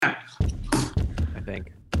I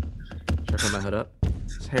think. Should I put my hood up?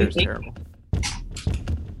 This hair is terrible.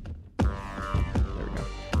 There we go.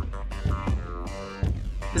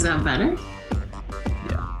 Is that better?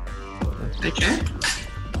 Yeah. Okay.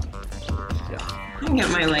 Yeah. I can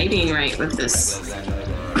get my lighting right with this.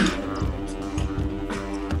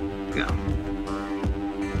 Go.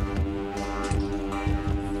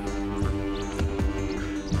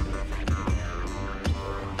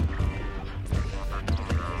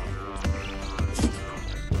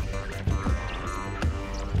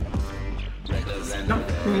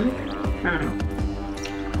 I don't know.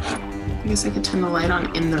 I guess I could turn the light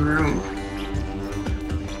on in the room.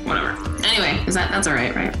 Whatever. Anyway, that's all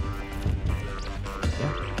right, right?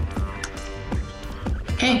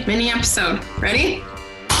 Okay, mini episode. Ready?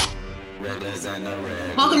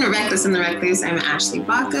 Welcome to Reckless and the Recluse. I'm Ashley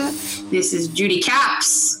Baca. This is Judy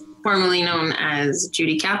Caps, formerly known as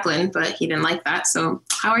Judy Kaplan, but he didn't like that. So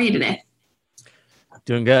how are you today?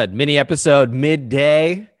 Doing good. Mini episode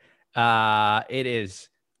midday. It is,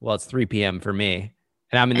 well, it's 3 p.m. for me.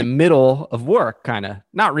 And I'm in the middle of work, kind of.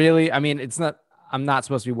 Not really. I mean, I'm not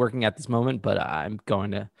supposed to be working at this moment, but I'm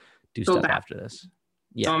going to do stuff after this.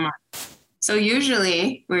 Yeah. So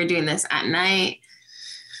usually we're doing this at night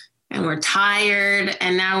and we're tired.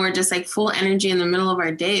 And now we're just like full energy in the middle of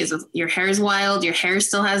our days. Your hair's wild. Your hair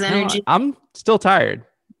still has energy. No, I'm still tired.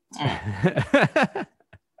 I'm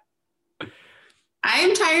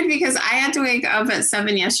tired because I had to wake up at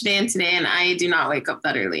 7 yesterday and today, and I do not wake up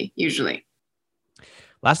that early, usually.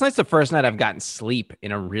 Last night's the first night I've gotten sleep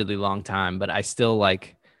in a really long time, but I still don't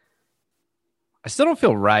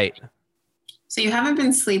feel right. So you haven't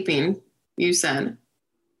been sleeping, you said.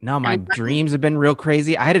 No, my dreams have been real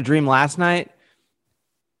crazy. I had a dream last night,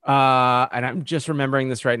 and I'm just remembering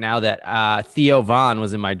this right now, that Theo Von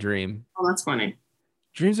was in my dream. Oh, that's funny.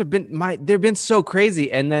 Dreams have they've been so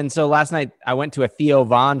crazy. And then so last night I went to a Theo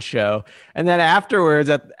Von show, and then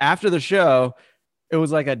afterwards, after the show, it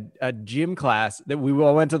was like a gym class that we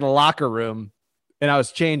all went to the locker room, and I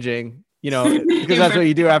was changing, because that's what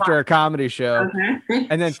you do after a comedy show. Okay.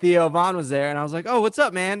 And then Theo Von was there, and I was like, "Oh, what's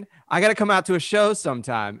up, man? I got to come out to a show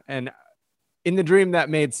sometime." And in the dream that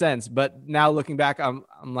made sense, but now looking back, I'm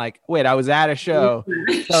like, wait, I was at a show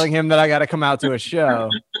telling him that I got to come out to a show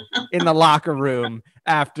in the locker room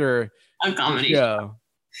after a comedy show.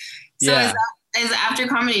 So yeah. Is after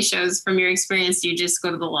comedy shows, from your experience, do you just go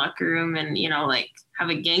to the locker room and, like have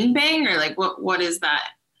a gangbang, or like what is that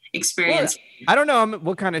experience? Well, I don't know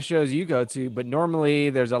what kind of shows you go to, but normally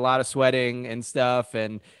there's a lot of sweating and stuff,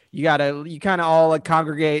 and you kind of all like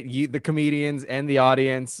congregate, the comedians and the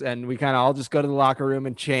audience, and we kind of all just go to the locker room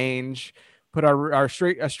and change, put our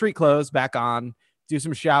street clothes back on, do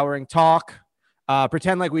some showering, talk,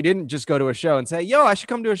 pretend like we didn't just go to a show, and say, "Yo, I should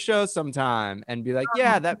come to a show sometime," and be like,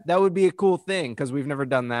 "Yeah, that would be a cool thing," because we've never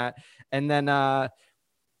done that. And then,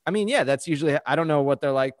 that's usually, I don't know what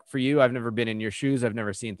they're like for you. I've never been in your shoes. I've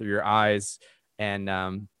never seen through your eyes, and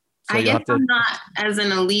so I guess I'm not as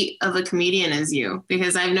an elite of a comedian as you,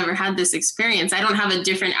 because I've never had this experience. I don't have a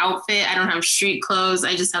different outfit. I don't have street clothes.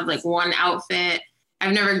 I just have like one outfit.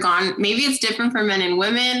 I've never gone. Maybe it's different for men and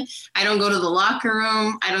women. I don't go to the locker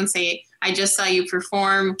room. I don't say, "I just saw you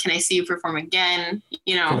perform. Can I see you perform again?"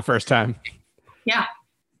 For the first time. Yeah.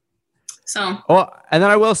 So. Well, and then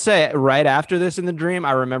I will say, right after this in the dream,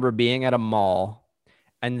 I remember being at a mall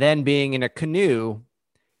and then being in a canoe,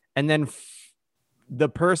 and then the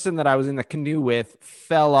person that I was in the canoe with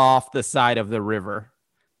fell off the side of the river,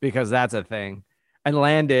 because that's a thing, and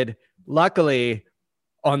landed, luckily,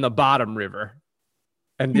 on the bottom river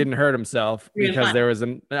and didn't hurt himself because there was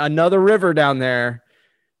another river down there.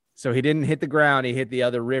 So he didn't hit the ground. He hit the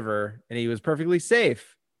other river, and he was perfectly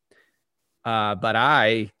safe. But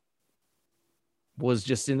I was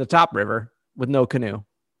just in the top river with no canoe.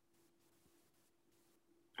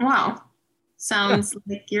 Wow. Sounds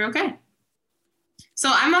like you're okay.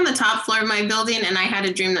 So I'm on the top floor of my building, and I had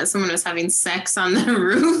a dream that someone was having sex on the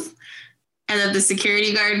roof, and that the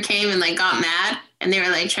security guard came and like got mad, and they were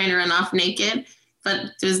like trying to run off naked.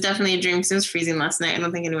 But it was definitely a dream because it was freezing last night. I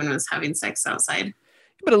don't think anyone was having sex outside.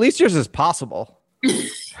 But at least yours is possible.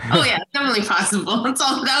 Oh yeah, definitely possible.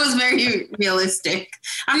 That was very realistic.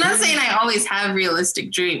 I'm not saying I always have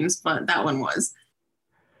realistic dreams, but that one was.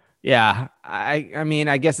 Yeah, I mean,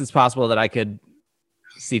 I guess it's possible that I could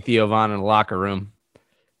see Theo Von in a locker room.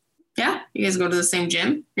 Yeah, you guys go to the same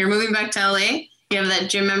gym. You're moving back to LA. You have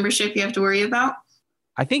that gym membership you have to worry about.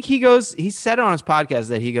 I think he said on his podcast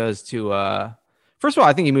that he goes to, first of all,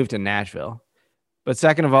 I think he moved to Nashville. But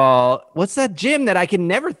second of all, what's that gym that I can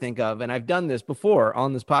never think of? And I've done this before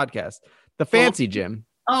on this podcast. The fancy gym.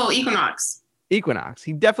 Oh, Equinox. Equinox.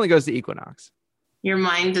 He definitely goes to Equinox. Your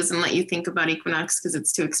mind doesn't let you think about Equinox because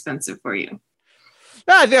it's too expensive for you.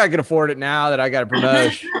 I think I can afford it now that I got a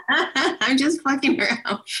promotion. I'm just fucking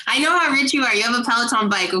around. I know how rich you are. You have a Peloton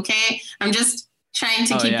bike, okay? I'm just trying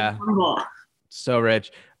to keep you humble. So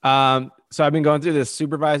rich. So I've been going through this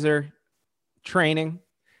supervisor training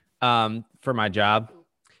for my job.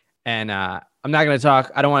 And I'm not going to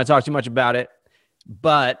talk. I don't want to talk too much about it.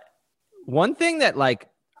 But one thing that like,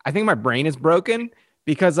 I think my brain is broken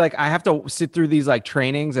because like I have to sit through these like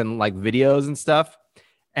trainings and like videos and stuff.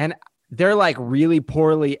 And they're like really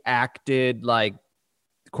poorly acted, like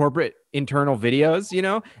corporate internal videos, you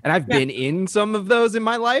know? And I've been in some of those in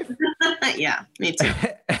my life. Yeah, me too.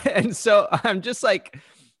 And so I'm just like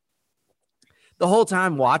the whole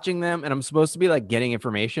time watching them, and I'm supposed to be like getting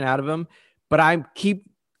information out of them, but I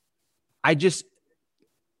just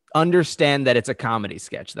understand that it's a comedy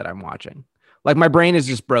sketch that I'm watching. Like my brain is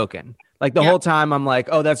just broken. Like the whole time I'm like,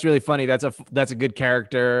 oh, that's really funny. That's a good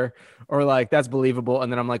character, or like that's believable.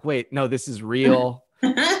 And then I'm like, wait, no, this is real.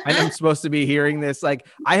 I'm supposed to be hearing this. Like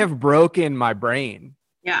I have broken my brain.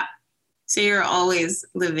 Yeah. So you're always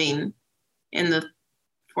living in the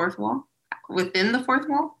fourth wall, within the fourth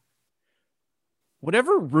wall?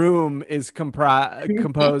 Whatever room is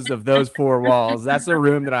composed of those four walls, that's the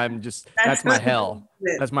room that I'm just, that's my hell.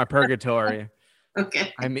 That's my purgatory.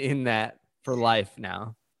 Okay. I'm in that for life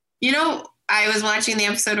now. You know, I was watching the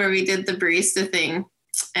episode where we did the barista thing,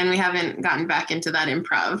 and we haven't gotten back into that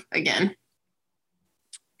improv again.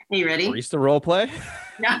 Are you ready? Barista role play?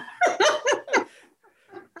 Yeah.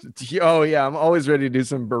 Oh, yeah. I'm always ready to do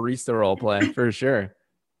some barista role play for sure.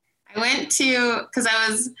 I went to, because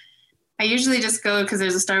I usually just go because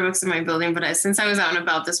there's a Starbucks in my building, but since I was out and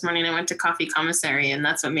about this morning, I went to Coffee Commissary, and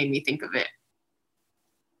that's what made me think of it.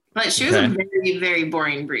 But she was a very, very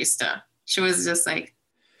boring barista. She was just like,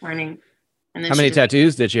 morning. And then how many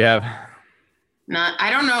tattoos did you have? I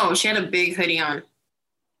don't know. She had a big hoodie on.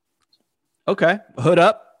 Okay. Hood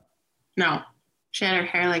up? No. She had her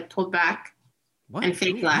hair like pulled back. What? And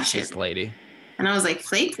fake lashes. This lady. And I was like,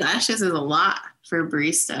 fake lashes is a lot for a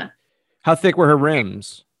barista. How thick were her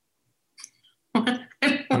rims? On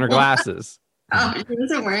her glasses. Oh, she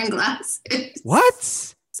wasn't wearing glasses.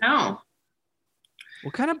 What? No.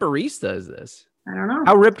 What kind of barista is this? I don't know.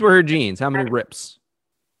 How ripped were her jeans? How many rips?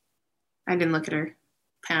 I didn't look at her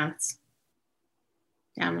pants.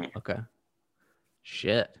 Damn it. Okay.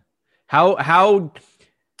 Shit. How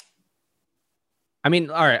I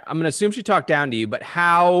mean, all right, I'm going to assume she talked down to you, but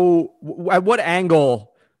at what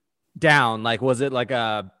angle down? Like, was it like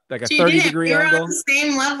a 30-degree angle? We were on the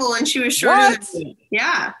same level, and she was shorter than me.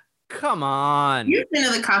 Yeah. Come on. You've been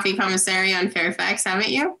to the Coffee Commissary on Fairfax, haven't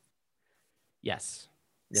you? Yes.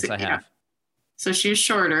 Yes, I have. So she was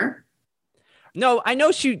shorter. No, I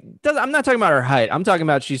know she does. I'm not talking about her height. I'm talking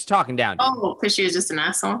about she's talking down. Oh, because she was just an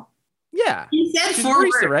asshole. Yeah. You said she's 4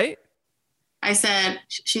 words, right?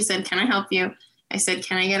 She said, can I help you? I said,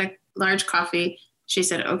 can I get a large coffee? She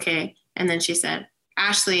said, okay. And then she said,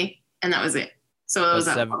 Ashley. And that was it. So it was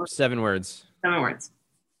 7 words. 7 words.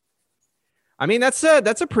 I mean, that's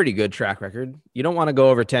a pretty good track record. You don't want to go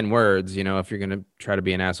over 10 words, you know, if you're going to try to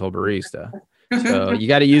be an asshole barista. So you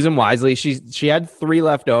got to use them wisely. She had 3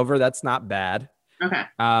 left over. That's not bad. Okay.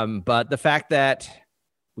 But the fact that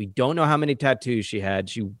we don't know how many tattoos she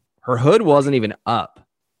had, her hood wasn't even up.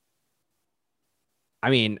 I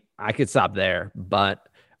mean, I could stop there, but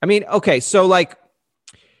I mean, okay. So like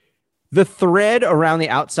the thread around the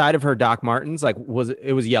outside of her Doc Martens, like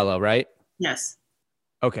it was yellow, right? Yes.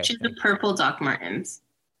 Okay. She's the purple Doc Martens.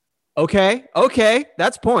 Okay.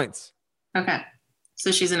 That's points. Okay.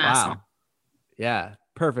 So she's an asshole. Yeah.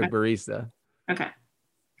 Perfect barista. Okay.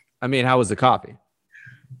 I mean, how was the coffee?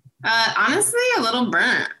 Honestly, a little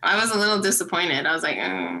burnt. I was a little disappointed. I was like,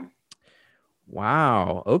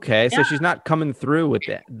 Wow. Okay. Yeah. So she's not coming through with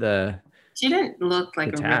the She didn't look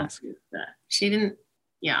like a task. Real barista. She didn't.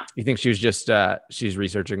 Yeah. You think she was just she's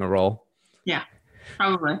researching a role? Yeah.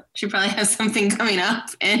 Probably. She probably has something coming up,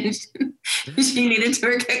 and she needed to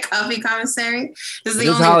work at Coffee Commissary. This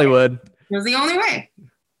is Hollywood. It was the only way.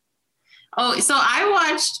 Oh, so I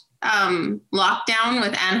watched Lockdown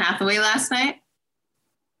with Anne Hathaway last night.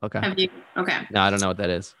 Okay. Have you? Okay. No, I don't know what that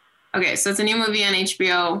is. Okay, so it's a new movie on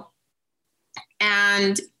HBO,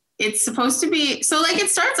 and it's supposed to be, so like it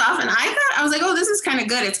starts off, and I was like, oh, this is kind of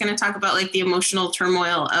good. It's going to talk about like the emotional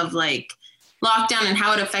turmoil of like lockdown and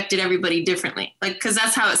how it affected everybody differently. Like, because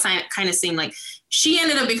that's how it kind of seemed. Like she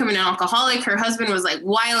ended up becoming an alcoholic. Her husband was like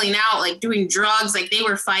wiling out, like doing drugs, like they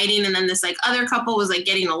were fighting. And then this like other couple was like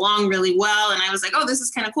getting along really well. And I was like, oh, this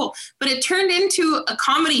is kind of cool. But it turned into a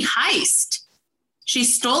comedy heist. she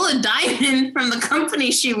stole a diamond from the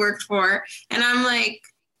company she worked for. And I'm like,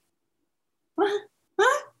 what?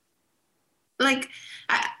 Like,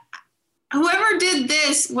 whoever did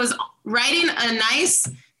this was writing a nice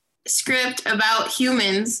script about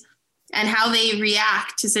humans and how they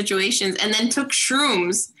react to situations, and then took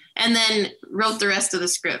shrooms and then wrote the rest of the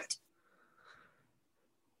script.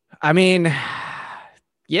 I mean,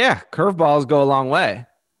 yeah, curveballs go a long way.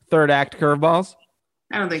 Third act curveballs.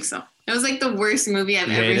 I don't think so. It was like the worst movie I've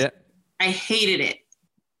ever seen. I hated it.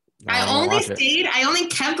 No, I only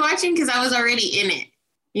kept watching because I was already in it.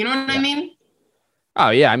 You know what I mean? Oh,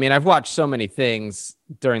 yeah. I mean, I've watched so many things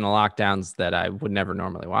during the lockdowns that I would never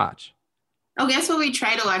normally watch. Oh, guess what we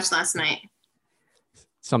tried to watch last night?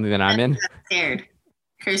 Something that I'm in? Scared.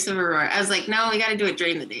 Curse of Aurora. I was like, no, we got to do it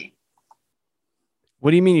during the day.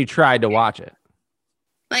 What do you mean you tried to watch it?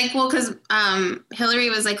 Like, well, because Hillary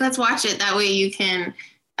was like, let's watch it. That way you can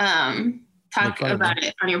talk about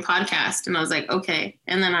it on your podcast. And I was like, okay.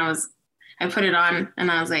 And then I put it on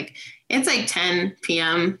and I was like, it's like 10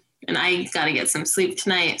 p.m. and I got to get some sleep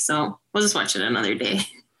tonight. So we'll just watch it another day.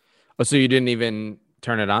 Oh, so you didn't even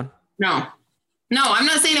turn it on? No, I'm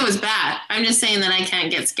not saying it was bad. I'm just saying that I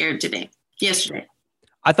can't get scared yesterday.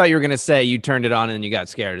 I thought you were going to say you turned it on and you got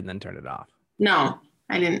scared and then turned it off. No,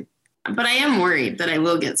 I didn't. But I am worried that I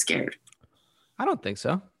will get scared. I don't think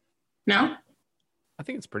so. No? I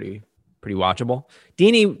think it's pretty watchable.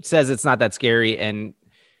 Deanie says it's not that scary and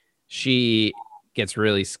she gets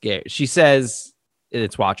really scared. She says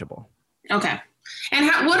it's watchable. Okay.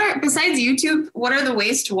 And besides YouTube, what are the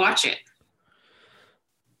ways to watch it?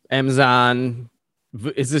 Amazon.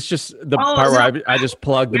 Is this just the part where I just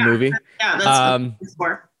plug the movie? Yeah, that's what it's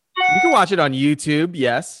for. You can watch it on YouTube,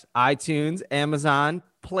 yes. iTunes, Amazon,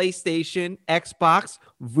 PlayStation, Xbox,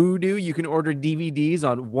 Vudu. You can order DVDs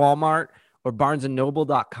on Walmart or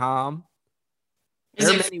BarnesandNoble.com. Is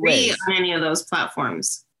it free on any of those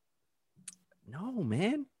platforms? No,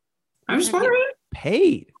 man. I'm just wondering.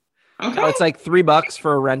 Paid. Okay. Oh, it's like $3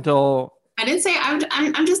 for a rental. I didn't say.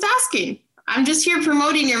 I'm just asking. I'm just here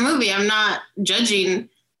promoting your movie. I'm not judging.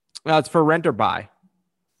 Well, it's for rent or buy.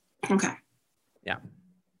 Okay. Yeah.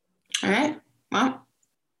 All right. Well,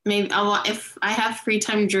 maybe if I have free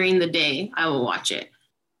time during the day, I will watch it.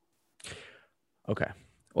 Okay.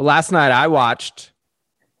 Well, last night I watched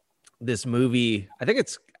this movie.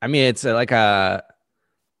 It's like a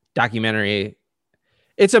documentary.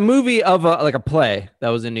 It's a movie of like a play that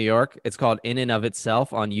was in New York. It's called In and of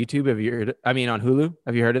Itself on YouTube. On Hulu.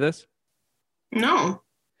 Have you heard of this? No.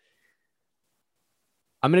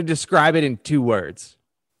 I'm going to describe it in 2 words.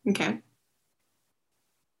 Okay.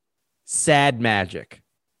 Sad magic.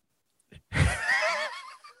 Should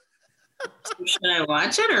I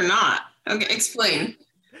watch it or not? Okay, explain.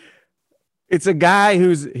 It's a guy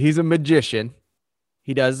he's a magician.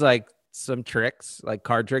 He does like some tricks, like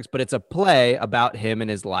card tricks, but it's a play about him and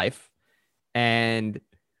his life. And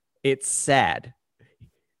it's sad.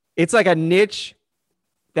 It's like a niche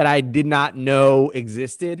that I did not know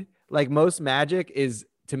existed. Like most magic is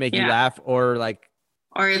to make you laugh or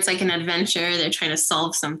it's like an adventure. They're trying to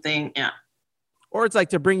solve something. Yeah. Or it's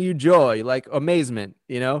like to bring you joy, like amazement,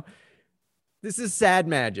 you know? This is sad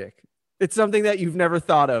magic. It's something that you've never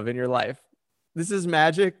thought of in your life. This is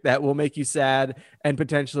magic that will make you sad and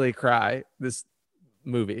potentially cry, this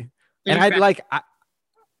movie. And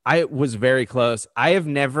I was very close. I have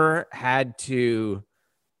never had to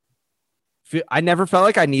I never felt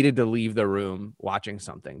like I needed to leave the room watching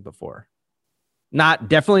something before.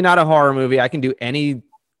 Definitely not a horror movie. I can do any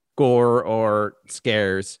gore or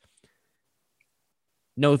scares.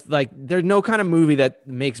 No, there's no kind of movie that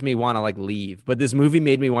makes me want to leave, but this movie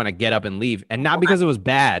made me want to get up and leave. And not because it was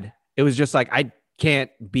bad. It was just like, I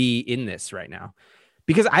can't be in this right now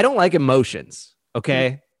because I don't like emotions. Okay.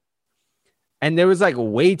 Mm-hmm. And there was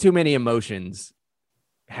way too many emotions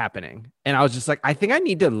happening. And I was just like, I think I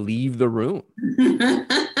need to leave the room.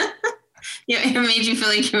 Yeah, it made you feel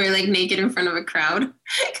like you were naked in front of a crowd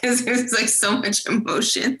because there's so much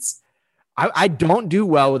emotions. I don't do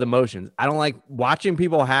well with emotions. I don't like watching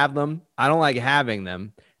people have them. I don't like having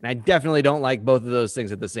them. And I definitely don't like both of those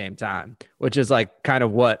things at the same time, which is kind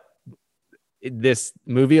of what this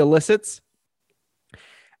movie elicits.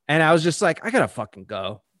 And I was just like, I gotta fucking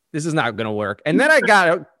go. This is not gonna work. And then I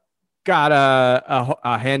got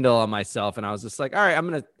a handle on myself, and I was just like, all right,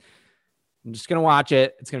 I'm just gonna watch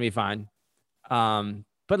it. It's gonna be fine.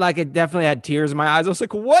 But it definitely had tears in my eyes. I was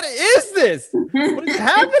like, what is this? What is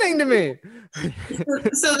happening to me?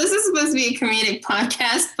 So this is supposed to be a comedic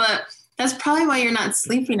podcast, but that's probably why you're not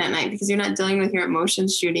sleeping at night, because you're not dealing with your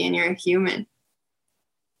emotions, Judy, and you're a human.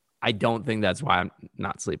 I don't think that's why I'm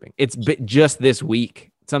not sleeping. It's just this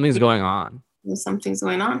week. Something's going on. Something's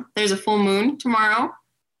going on. There's a full moon tomorrow.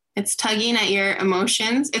 It's tugging at your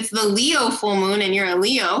emotions. It's the Leo full moon and you're a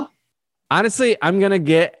Leo. Honestly, I'm going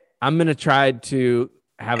to try to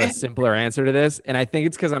have a simpler answer to this. And I think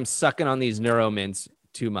it's because I'm sucking on these Neuromints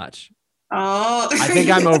too much. Oh. I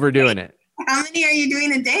think I'm overdoing it. How many are you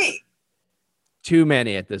doing a day? Too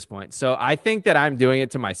many at this point. So I think that I'm doing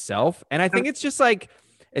it to myself. And I think it's just like,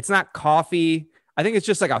 it's not coffee. I think it's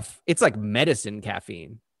just like it's like medicine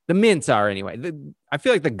caffeine. The mints are anyway. I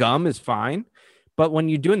feel like the gum is fine. But when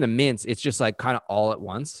you're doing the mints, it's just like kind of all at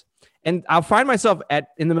once. And I'll find myself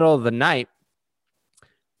in the middle of the night,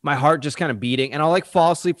 my heart just kind of beating, and I'll like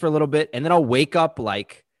fall asleep for a little bit. And then I'll wake up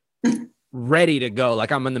like ready to go.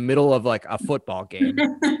 Like I'm in the middle of like a football game.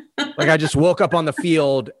 Like I just woke up on the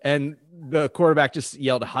field and the quarterback just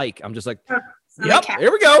yelled hike. I'm just like, yep,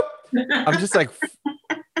 here we go. I'm just like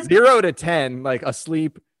 0 to 10, like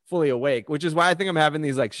asleep, fully awake, which is why I think I'm having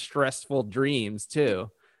these like stressful dreams too.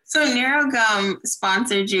 So NeuroGum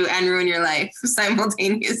sponsored you and ruined your life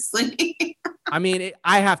simultaneously. I mean,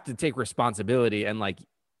 I have to take responsibility and like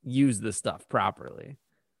use the stuff properly.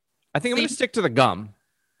 I think I'm going to stick to the gum.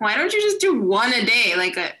 Why don't you just do one a day,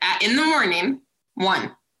 like in the morning,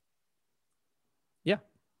 one? Yeah.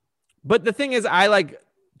 But the thing is, I like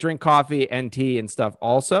drink coffee and tea and stuff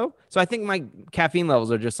also. So I think my caffeine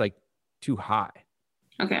levels are just like too high.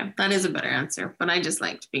 Okay, that is a better answer. But I just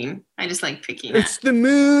like picking. It's the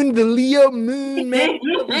moon, the Leo moon, man.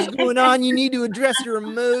 What's going on? You need to address your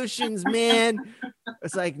emotions, man.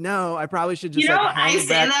 It's like, no, I probably should just hang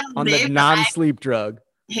back on the non-sleep drug.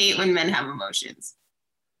 I hate when men have emotions.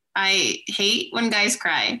 I hate when guys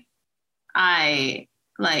cry. I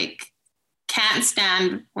can't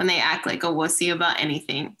stand when they act like a wussy about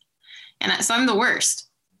anything. And so I'm the worst.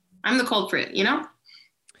 I'm the culprit, you know?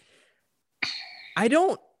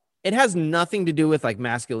 It has nothing to do with like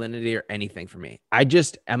masculinity or anything for me. I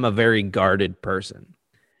just am a very guarded person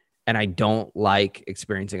and I don't like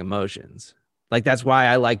experiencing emotions. Like, that's why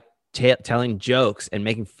I like telling jokes and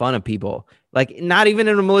making fun of people, like not even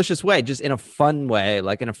in a malicious way, just in a fun way,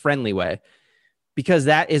 like in a friendly way, because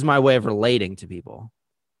that is my way of relating to people.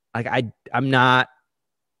 Like I'm not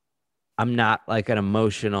like an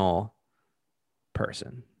emotional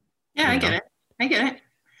person. Yeah, I get it.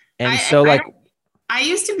 And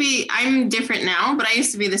I'm different now, but I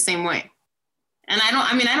used to be the same way. And I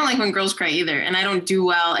don't like when girls cry either. And I don't do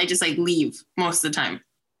well. I just like leave most of the time.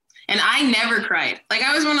 And I never cried. Like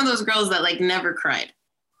I was one of those girls that like never cried.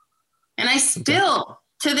 And I still,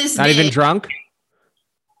 to this day. Not even drunk?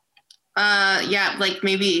 Yeah, like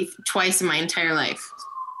maybe twice in my entire life.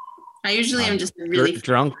 I usually am just really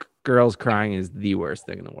drunk girls crying is the worst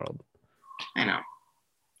thing in the world. I know.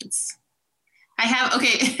 I have a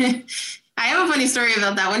funny story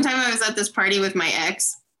about that. One time I was at this party with my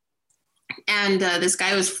ex and this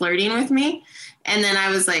guy was flirting with me. And then I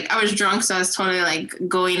was drunk. So I was totally like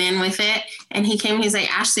going in with it. And he came, he's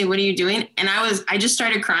like, Ashley, what are you doing? And I just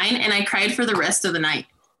started crying and I cried for the rest of the night.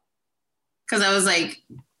 Cause I was like,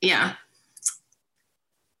 yeah.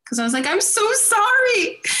 Cause I was like, I'm so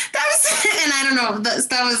sorry. And I don't know. That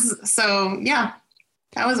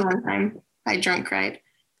was one time I drunk cried.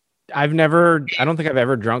 I don't think I've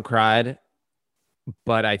ever drunk cried,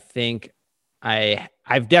 but I think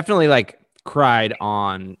I've definitely like cried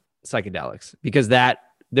on psychedelics because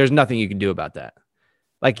there's nothing you can do about that.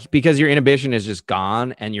 Like, because your inhibition is just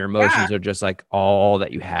gone and your emotions are just like all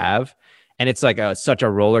that you have. And it's like such a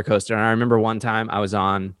roller coaster. And I remember one time I was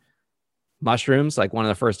on mushrooms, like one of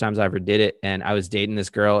the first times I ever did it. And I was dating this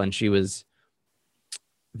girl and she was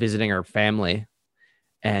visiting her family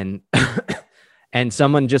and, and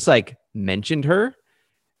someone just like mentioned her.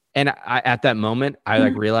 And at that moment, I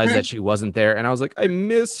like realized that she wasn't there. And I was like, I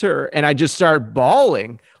miss her. And I just started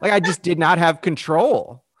bawling. Like I just did not have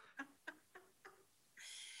control.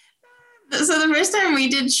 So the first time we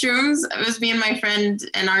did shrooms, it was me and my friend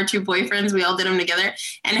and our two boyfriends. We all did them together.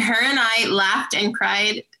 And her and I laughed and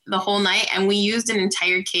cried the whole night. And we used an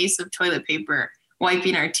entire case of toilet paper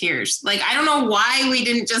wiping our tears. Like, I don't know why we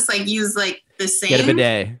didn't just like use like the same. Get a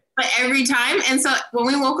bidet. But every time. And so when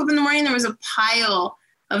we woke up in the morning, there was a pile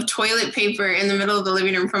of toilet paper in the middle of the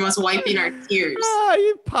living room from us wiping our tears. Oh,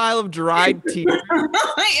 you pile of dried tears.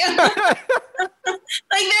 Like,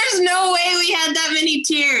 there's no way we had that many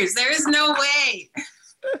tears. There is no way.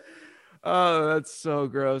 Oh, that's so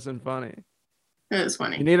gross and funny. It was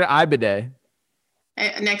funny. You need an eye bidet.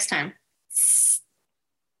 Next time.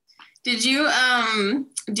 Did you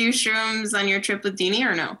do shrooms on your trip with Deanie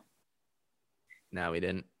or no? No, we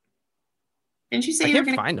didn't. Didn't you say I you were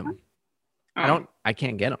can't gonna find them? Oh. I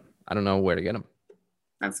can't get them. I don't know where to get them.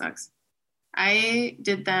 That sucks. I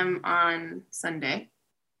did them on Sunday.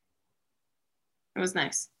 It was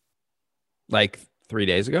nice. Like 3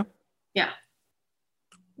 days ago? Yeah.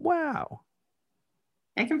 Wow.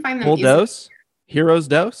 I can find them Full easily. dose? Hero's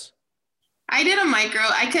dose? I did a micro.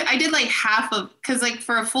 I did like half of, because like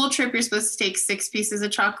for a full trip, you're supposed to take 6 pieces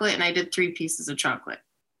of chocolate, and I did 3 pieces of chocolate.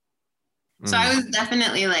 So I was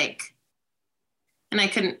definitely like, and I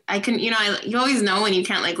couldn't, you always know when you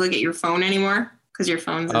can't like look at your phone anymore because your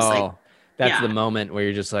phone's just like, that's the moment where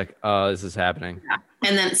you're just like, oh, this is happening. yeah.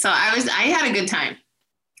 And then, so I had a good time,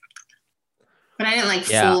 but I didn't like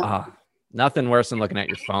full. Nothing worse than looking at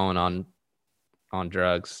your phone on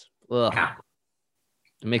drugs. Ugh. Yeah.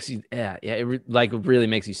 It makes you, it really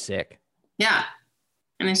makes you sick. Yeah.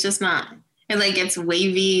 And it's just not, it like gets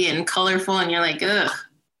wavy and colorful and you're like, ugh.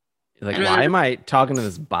 Like, why am I talking to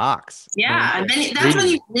this box? Yeah. Then that's when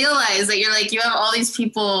you realize that you're like, you have all these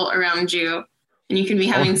people around you and you can be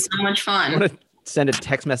having so much fun. I want to send a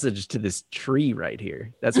text message to this tree right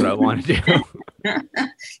here. That's what I want to do.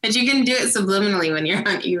 But you can do it subliminally when you're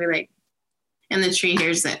like, and the tree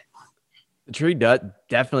hears it. The tree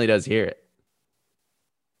definitely does hear it.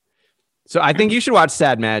 So I think you should watch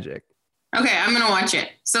Sad Magic. Okay, I'm gonna watch it.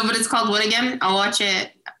 So, but it's called what again? I'll watch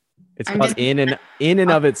it. It's called In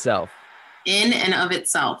and of Itself. In and of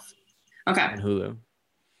Itself. Okay. On Hulu.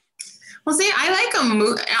 Well, see, I like a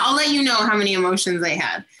movie. I'll let you know how many emotions I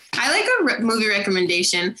had. I like a movie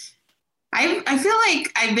recommendation. I feel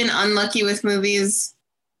like I've been unlucky with movies.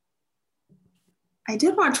 I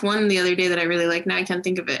did watch one the other day that I really liked. Now I can't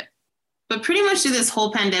think of it. But pretty much through this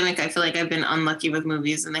whole pandemic, I feel like I've been unlucky with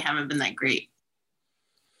movies and they haven't been that great.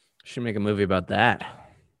 Should make a movie about that.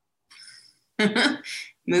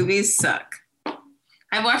 Movies suck.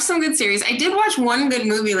 I watched some good series. I did watch one good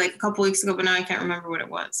movie like a couple weeks ago, but now I can't remember what it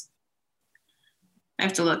was. I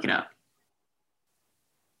have to look it up.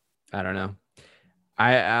 I don't know.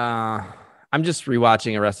 I'm just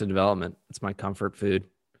rewatching Arrested Development. It's my comfort food.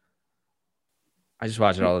 I just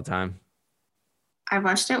watch it all the time. I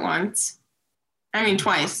watched it once. I mean,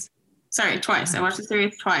 twice. Sorry, twice. I watched the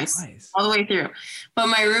series twice, all the way through. But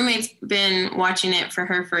my roommate's been watching it for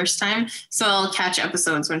her first time, so I'll catch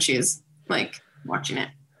episodes when she's like watching it.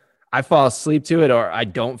 I fall asleep to it, or I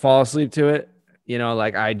don't fall asleep to it. You know,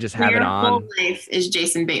 like I just have it on. Your whole life is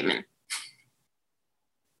Jason Bateman.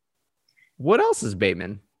 What else is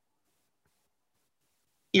Bateman?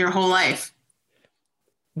 Your whole life.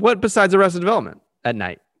 What besides Arrested Development at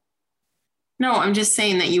night? No, I'm just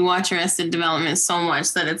saying that you watch Arrested Development so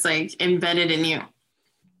much that it's like embedded in you.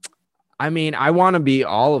 I mean, I want to be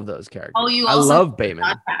all of those characters. Oh, you I also love Bateman.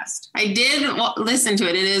 Podcast. I did listen to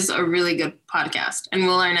it. It is a really good podcast, and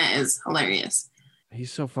Will Arnett is hilarious.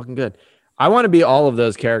 He's so fucking good. I want to be all of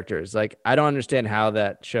those characters. Like, I don't understand how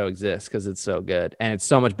that show exists because it's so good, and it's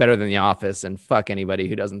so much better than The Office. And fuck anybody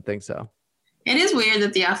who doesn't think so. It is weird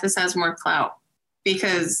that The Office has more clout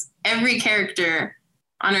because every character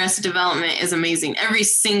on Arrested Development is amazing. Every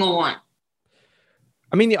single one.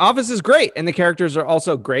 I mean, The Office is great, and the characters are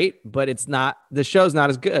also great, but the show's not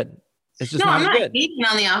as good. It's just not as good. I'm not hating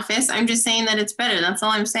on The Office. I'm just saying that it's better. That's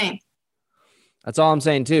all I'm saying. That's all I'm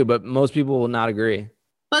saying too, but most people will not agree.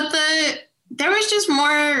 But there was just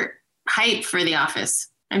more hype for The Office,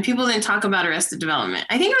 and people didn't talk about Arrested Development.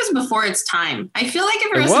 I think it was before its time. I feel like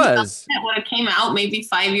if Arrested Development would have came out maybe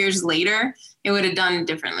 5 years later, it would have done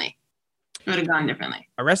differently. It would have gone differently.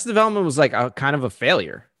 Arrested Development was like a kind of a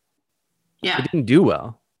failure. Yeah. It didn't do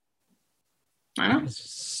well. I know. It's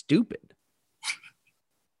stupid.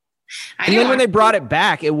 And then when they brought it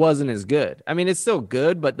back, it wasn't as good. I mean, it's still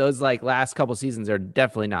good, but those like last couple seasons are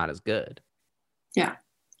definitely not as good. Yeah,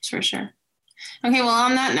 for sure. Okay, well,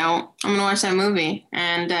 on that note, I'm going to watch that movie.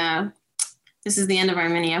 And this is the end of our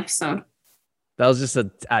mini episode. That was just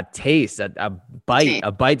a taste, a bite,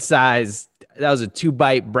 a bite-sized. That was a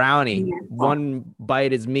 2-bite brownie. Yeah. 1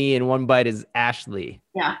 bite is me and 1 bite is Ashley.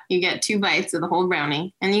 Yeah, you get 2 bites of the whole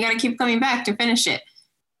brownie. And you got to keep coming back to finish it.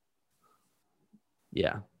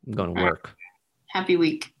 Yeah, I'm going to work. Happy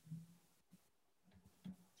week.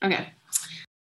 Okay.